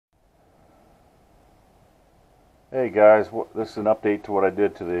Hey guys, this is an update to what I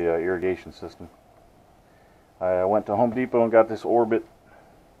did to the irrigation system. I went to Home Depot and got this Orbit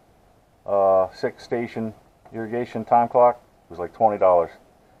 6-station irrigation time clock. It was like $20.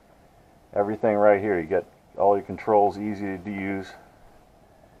 Everything right here, you get all your controls, easy to use.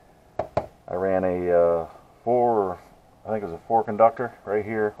 I ran a I think it was a 4 conductor right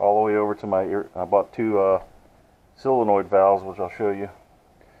here all the way over to my I bought 2 solenoid valves, which I'll show you.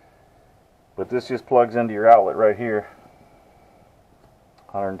 But this just plugs into your outlet right here,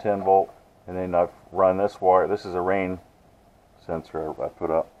 110 volt, and then I've run this wire. This is a rain sensor I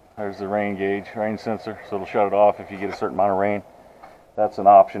put up. There's the rain gauge, rain sensor, so it'll shut it off if you get a certain amount of rain. That's an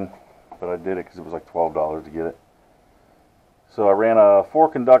option, but I did it because it was like $12 to get it. So I ran a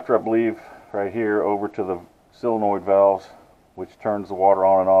 4 conductor, I believe, right here over to the solenoid valves, which turns the water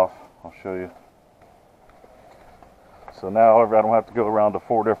on and off. I'll show you. So now I don't have to go around to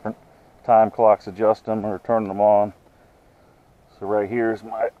 4 different time clocks, adjust them or turn them on. So right here is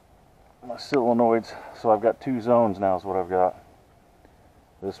my solenoids. So I've got 2 zones now is what I've got.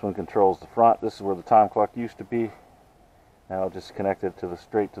 This one controls the front. This is where the time clock used to be. Now I'll just connect it to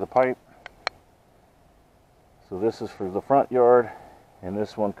straight to the pipe. So this is for the front yard, and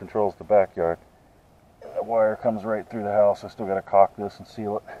this one controls the backyard. The wire comes right through the house. I still got to caulk this and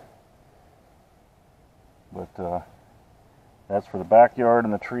seal it. But that's for the backyard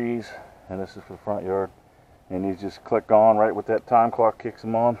and the trees, and this is for the front yard. And you just click on right with that time clock, kicks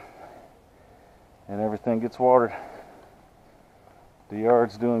them on, and everything gets watered. The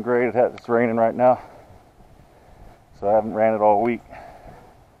yard's doing great. It's raining right now, so I haven't ran it all week.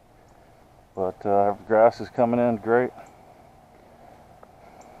 But the grass is coming in great.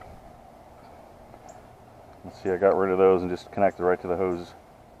 Let's see, I got rid of those and just connected right to the hoses.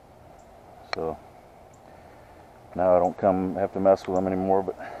 So now I don't have to mess with them anymore.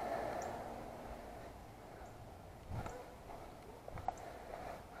 But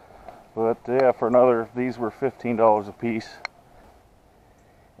yeah, for another, these were $15 a piece,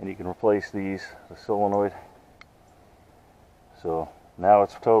 and you can replace the solenoid. So now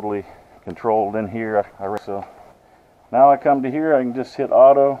it's totally controlled in here. So now I come to here, I can just hit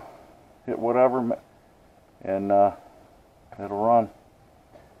auto, hit whatever, and it'll run.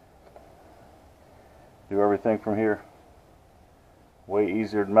 Do everything from here. Way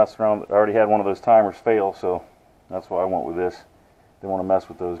easier to mess around. I already had one of those timers fail, so that's why I went with this. Didn't want to mess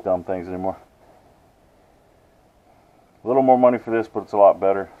with those dumb things anymore. A little more money for this, but it's a lot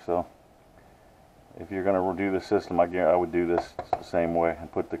better. So if you're going to redo the system, I would do this the same way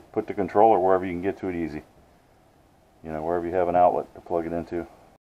and put the controller wherever you can get to it easy. You know, wherever you have an outlet to plug it into.